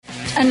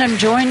And I'm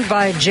joined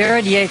by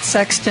Jared Yates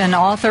Sexton,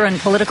 author and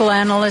political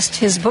analyst.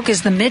 His book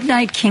is The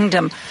Midnight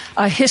Kingdom,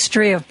 A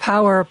History of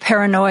Power,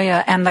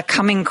 Paranoia, and the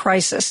Coming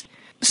Crisis.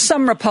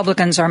 Some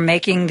Republicans are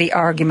making the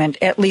argument,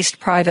 at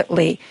least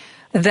privately,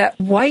 that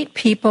white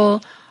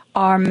people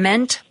are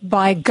meant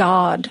by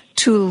God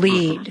to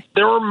lead.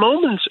 There are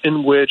moments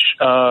in which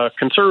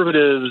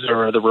conservatives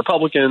or the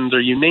Republicans or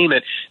you name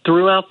it,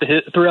 throughout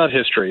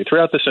history,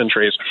 throughout the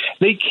centuries,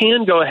 they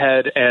can go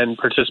ahead and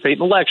participate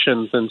in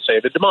elections and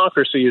say that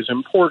democracy is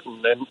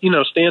important and,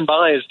 stand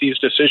by as these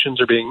decisions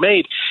are being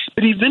made.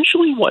 But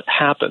eventually what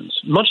happens,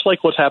 much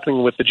like what's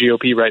happening with the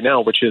GOP right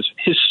now, which is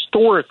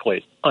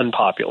historically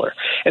unpopular.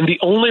 And the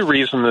only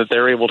reason that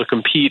they're able to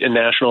compete in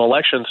national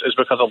elections is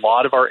because a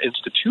lot of our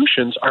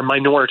institutions are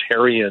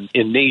minoritarian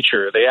in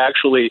nature. They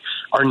actually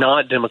are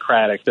not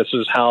democratic. This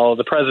is how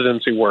the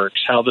presidency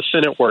works, how the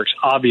Senate works,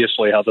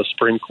 obviously how the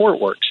Supreme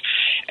Court works.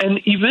 And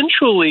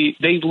eventually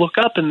they look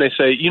up and they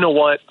say, you know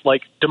what,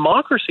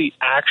 democracy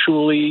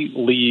actually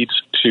leads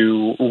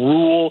to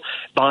rule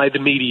by the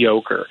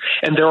mediocre.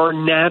 And there are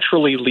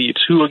naturally elites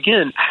who,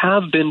 again,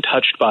 have been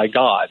touched by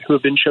God, who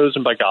have been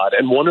chosen by God.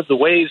 And one of the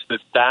ways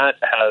that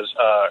has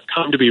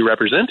come to be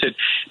represented,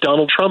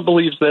 Donald Trump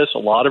believes this, a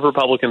lot of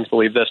Republicans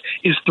believe this,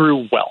 is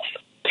through wealth.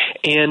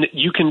 And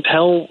you can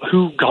tell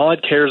who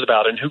God cares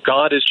about and who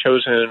God has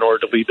chosen in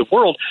order to lead the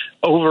world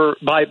over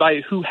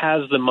by who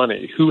has the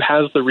money, who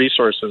has the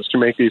resources to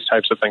make these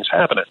types of things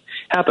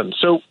happen.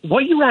 So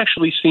what you're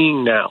actually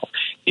seeing now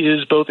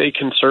is both a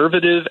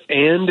conservative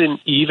and an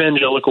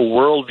evangelical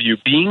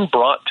worldview being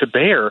brought to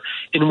bear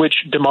in which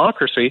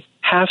democracy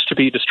has to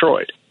be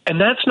destroyed. And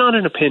that's not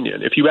an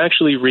opinion. If you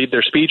actually read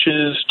their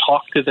speeches,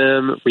 talk to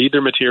them, read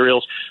their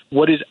materials,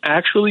 what is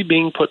actually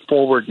being put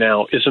forward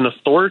now is an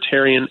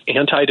authoritarian,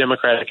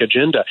 anti-democratic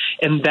agenda.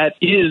 And that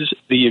is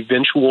the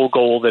eventual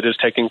goal that is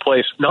taking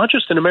place, not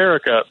just in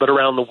America, but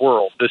around the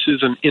world. This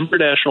is an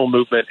international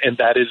movement, and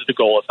that is the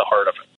goal at the heart of it.